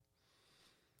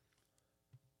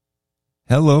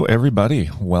Hello, everybody.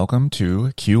 Welcome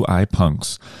to QI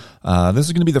Punks. This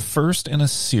is going to be the first in a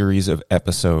series of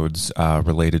episodes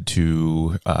related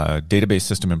to database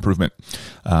system improvement.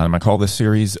 I call this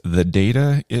series The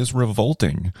Data is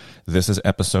Revolting. This is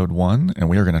episode 1, and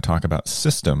we are going to talk about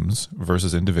systems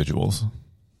versus individuals.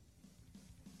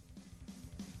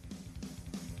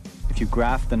 If you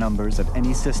graph the numbers of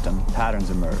any system, patterns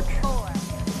emerge. 4, 8,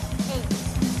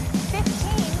 15,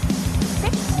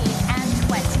 16, and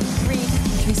 23.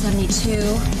 372.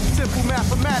 Simple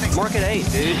mathematics. Mark at 8,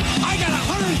 dude. I got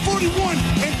 141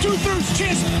 and 2/3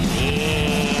 chance.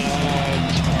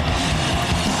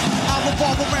 I'll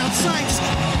revolve around science.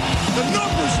 The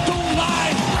numbers don't lie.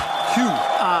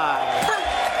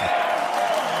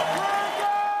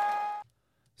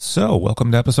 So,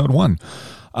 welcome to episode 1.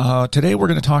 Today we're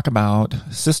going to talk about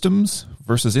systems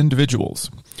versus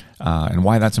individuals and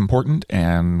why that's important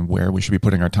and where we should be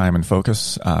putting our time and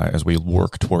focus as we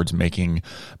work towards making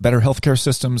better healthcare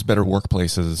systems, better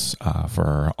workplaces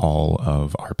for all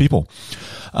of our people.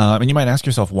 And you might ask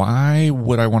yourself, why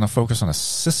would I want to focus on a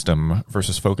system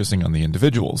versus focusing on the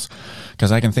individuals?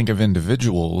 Because I can think of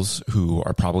individuals who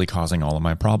are probably causing all of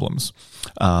my problems.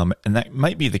 And that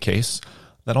might be the case.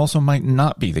 That also might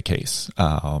not be the case.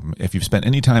 If you've spent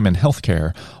any time in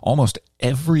healthcare, almost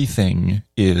everything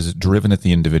is driven at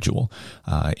the individual.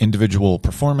 Individual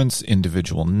performance,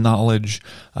 individual knowledge,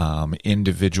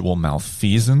 individual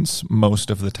malfeasance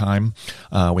most of the time.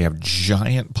 We have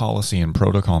giant policy and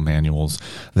protocol manuals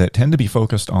that tend to be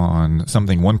focused on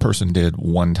something one person did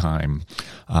one time.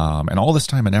 And all this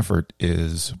time and effort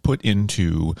is put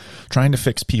into trying to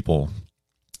fix people.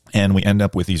 And we end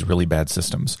up with these really bad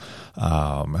systems.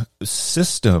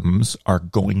 Systems are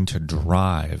going to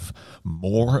drive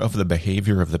more of the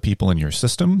behavior of the people in your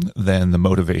system than the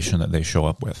motivation that they show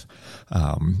up with.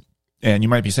 And you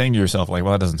might be saying to yourself, like,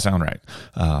 well, that doesn't sound right.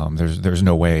 There's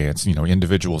no way. It's,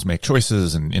 individuals make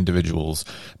choices and individuals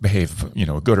behave,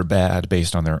 good or bad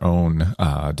based on their own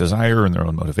desire and their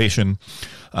own motivation.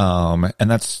 And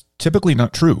that's typically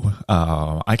not true.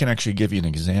 I can actually give you an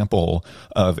example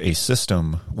of a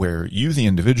system where you, the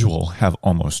individual, have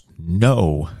almost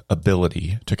no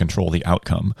ability to control the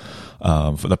outcome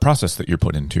for the process that you're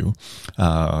put into.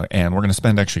 And we're going to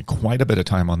spend actually quite a bit of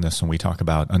time on this when we talk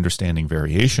about understanding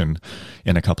variation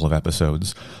in a couple of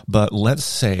episodes. But let's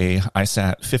say I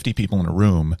sat 50 people in a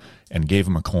room and gave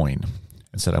them a coin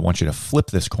and said, I want you to flip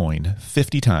this coin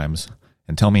 50 times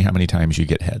and tell me how many times you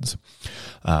get heads.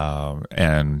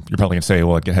 And you're probably going to say,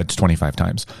 well, I'd get heads 25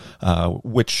 times,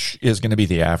 which is going to be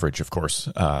the average, of course,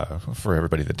 for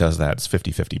everybody that does that. It's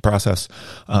 50-50 process.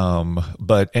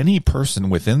 But any person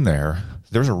within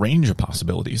there's a range of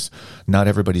possibilities. Not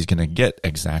everybody's going to get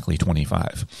exactly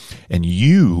 25. And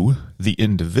you, the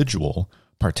individual,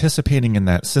 participating in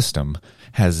that system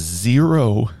has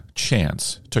zero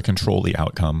chance to control the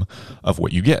outcome of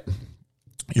what you get.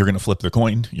 You're going to flip the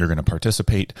coin, you're going to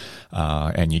participate,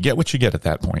 and you get what you get at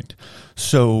that point.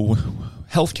 So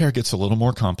healthcare gets a little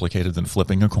more complicated than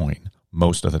flipping a coin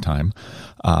most of the time.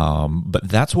 But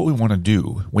that's what we want to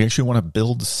do. We actually want to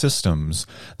build systems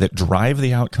that drive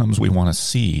the outcomes we want to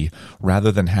see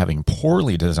rather than having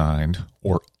poorly designed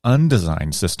or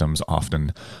undesigned systems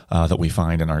often that we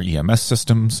find in our EMS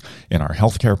systems, in our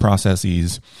healthcare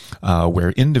processes,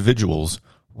 where individuals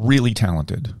really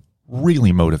talented,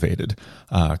 really motivated,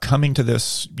 coming to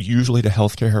this, usually to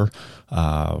healthcare,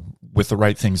 with the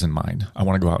right things in mind. I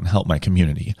want to go out and help my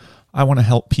community. I want to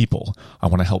help people. I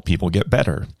want to help people get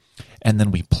better. And then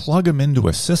we plug them into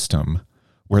a system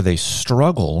where they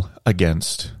struggle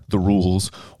against the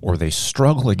rules or they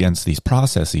struggle against these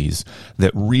processes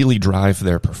that really drive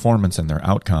their performance and their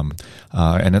outcome.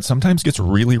 And it sometimes gets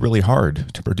really, really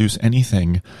hard to produce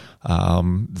anything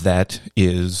that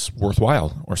is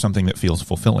worthwhile or something that feels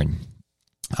fulfilling.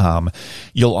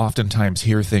 You'll oftentimes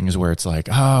hear things where it's like,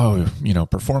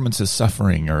 performance is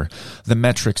suffering or the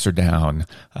metrics are down.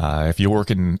 If you work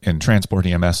in transport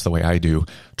EMS the way I do,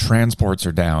 transports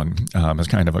are down is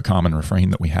kind of a common refrain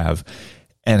that we have.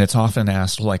 And it's often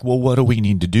asked, like, well, what do we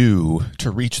need to do to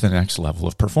reach the next level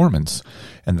of performance?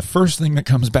 And the first thing that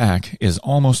comes back is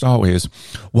almost always,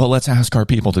 well, let's ask our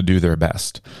people to do their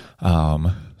best.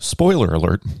 Spoiler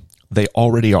alert, they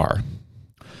already are.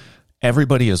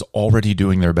 Everybody is already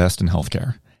doing their best in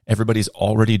healthcare. Everybody's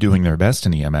already doing their best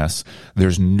in EMS.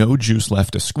 There's no juice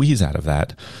left to squeeze out of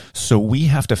that. So we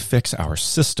have to fix our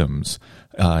systems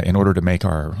in order to make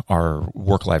our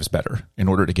work lives better, in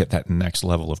order to get that next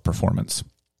level of performance.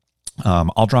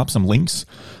 I'll drop some links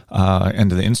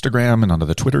into the Instagram and onto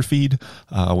the Twitter feed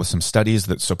with some studies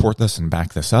that support this and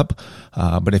back this up.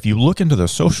 But if you look into the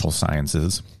social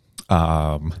sciences,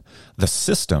 the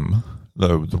system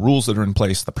the rules that are in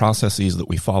place, the processes that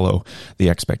we follow, the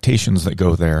expectations that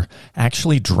go there,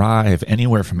 actually drive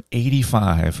anywhere from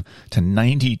 85 to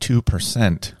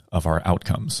 92% of our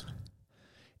outcomes.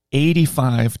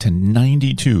 85 to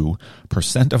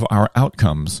 92% of our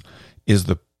outcomes is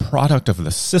the product of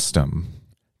the system,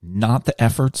 not the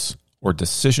efforts or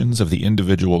decisions of the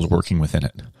individuals working within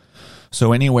it.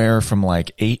 So anywhere from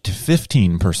like 8 to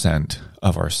 15%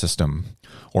 of our system,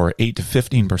 or 8 to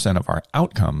 15% of our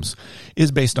outcomes,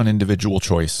 is based on individual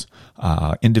choice,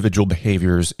 individual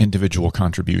behaviors, individual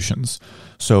contributions.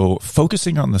 So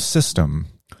focusing on the system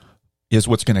is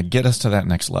what's going to get us to that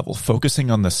next level. Focusing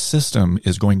on the system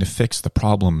is going to fix the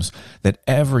problems that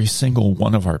every single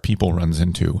one of our people runs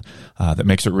into, that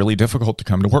makes it really difficult to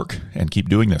come to work and keep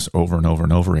doing this over and over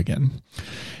and over again.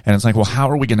 And it's like, well, how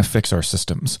are we going to fix our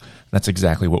systems? That's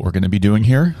exactly what we're going to be doing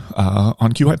here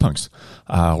on QI Punks.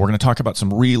 We're going to talk about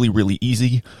some really, really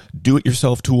easy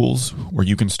do-it-yourself tools where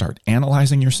you can start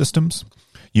analyzing your systems.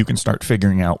 You can start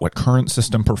figuring out what current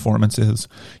system performance is.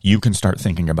 You can start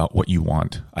thinking about what you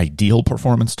want ideal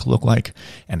performance to look like,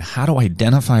 and how to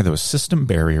identify those system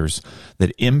barriers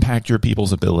that impact your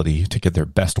people's ability to get their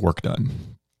best work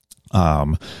done.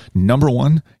 Number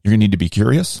one, you're going to need to be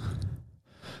curious.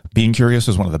 Being curious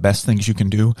is one of the best things you can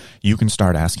do. You can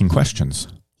start asking questions.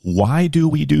 Why do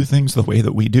we do things the way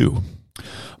that we do?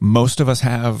 Most of us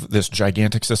have this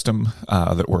gigantic system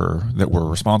that we're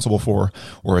responsible for,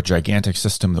 or a gigantic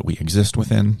system that we exist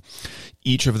within.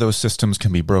 Each of those systems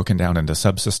can be broken down into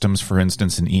subsystems. For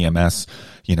instance, in EMS,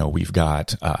 we've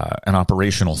got an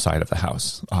operational side of the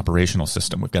house, operational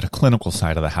system. We've got a clinical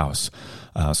side of the house.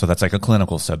 So that's like a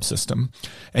clinical subsystem.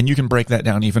 And you can break that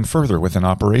down even further within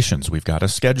operations. We've got a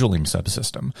scheduling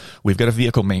subsystem. We've got a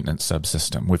vehicle maintenance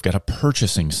subsystem. We've got a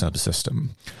purchasing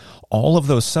subsystem. All of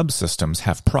those subsystems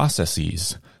have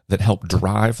processes that help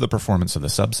drive the performance of the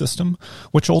subsystem,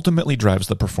 which ultimately drives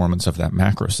the performance of that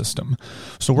macro system.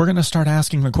 So we're going to start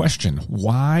asking the question,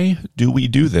 why do we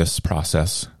do this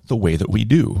process the way that we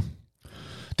do?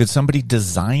 Did somebody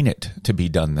design it to be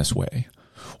done this way?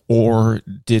 Or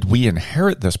did we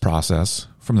inherit this process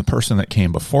from the person that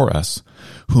came before us,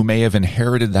 who may have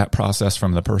inherited that process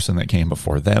from the person that came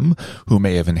before them, who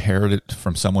may have inherited it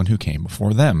from someone who came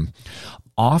before them?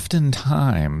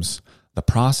 Oftentimes, the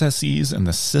processes and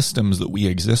the systems that we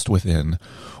exist within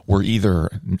were either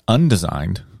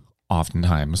undesigned,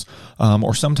 oftentimes,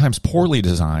 or sometimes poorly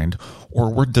designed,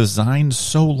 or were designed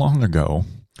so long ago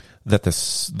that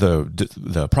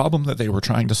the problem that they were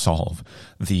trying to solve,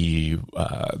 the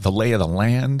lay of the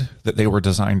land that they were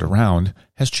designed around,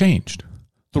 has changed.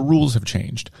 The rules have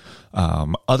changed.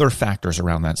 Other factors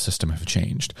around that system have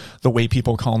changed. The way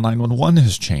people call 911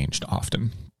 has changed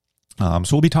often. So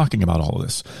we'll be talking about all of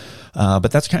this.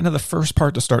 But that's kind of the first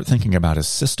part to start thinking about, is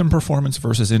system performance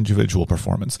versus individual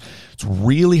performance. It's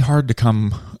really hard to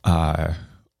come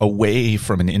away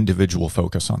from an individual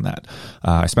focus on that.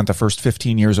 I spent the first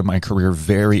 15 years of my career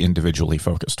very individually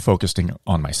focusing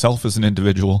on myself as an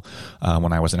individual.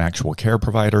 When I was an actual care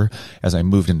provider, as I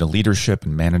moved into leadership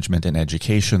and management and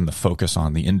education, the focus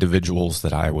on the individuals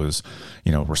that I was,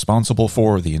 responsible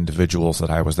for, the individuals that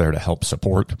I was there to help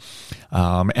support.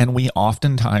 And we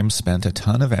oftentimes spent a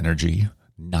ton of energy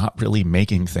not really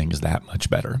making things that much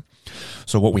better.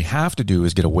 So what we have to do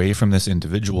is get away from this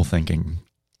individual thinking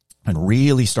and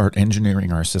really start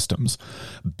engineering our systems,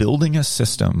 building a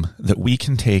system that we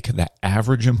can take the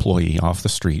average employee off the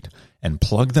street and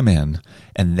plug them in,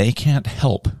 and they can't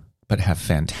help but have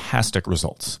fantastic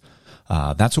results.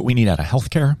 That's what we need out of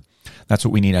healthcare. That's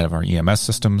what we need out of our EMS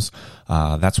systems.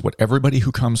 That's what everybody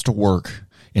who comes to work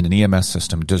in an EMS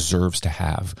system deserves to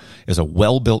have, is a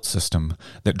well-built system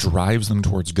that drives them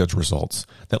towards good results,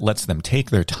 that lets them take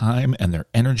their time and their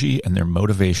energy and their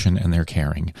motivation and their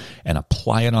caring and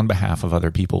apply it on behalf of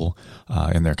other people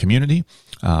in their community.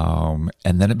 And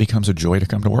then it becomes a joy to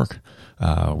come to work.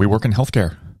 We work in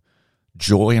healthcare.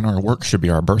 Joy in our work should be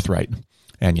our birthright.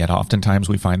 And yet oftentimes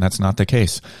we find that's not the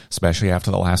case, especially after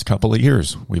the last couple of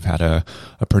years. We've had a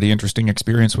pretty interesting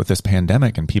experience with this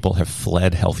pandemic, and people have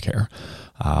fled healthcare.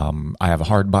 I have a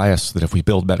hard bias that if we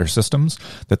build better systems,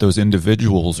 that those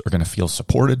individuals are going to feel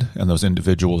supported, and those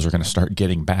individuals are going to start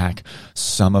getting back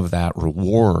some of that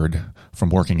reward from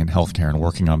working in healthcare and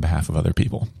working on behalf of other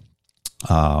people.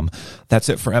 That's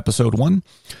it for episode 1.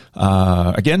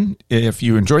 Again, if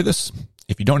you enjoy this,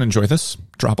 if you don't enjoy this,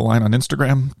 drop a line on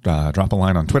Instagram, drop a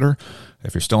line on Twitter.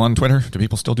 If you're still on Twitter, do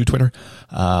people still do Twitter?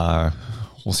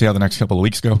 We'll see how the next couple of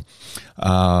weeks go.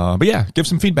 But yeah, give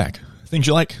some feedback. things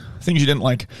you like, things you didn't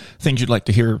like, things you'd like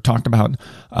to hear talked about.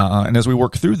 And as we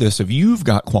work through this, if you've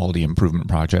got quality improvement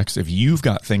projects, if you've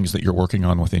got things that you're working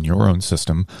on within your own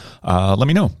system, let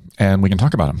me know and we can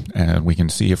talk about them and we can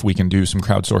see if we can do some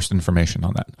crowdsourced information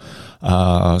on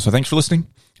that. So thanks for listening.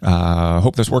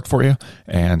 Hope this worked for you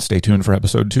and stay tuned for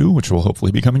episode 2, which will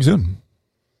hopefully be coming soon.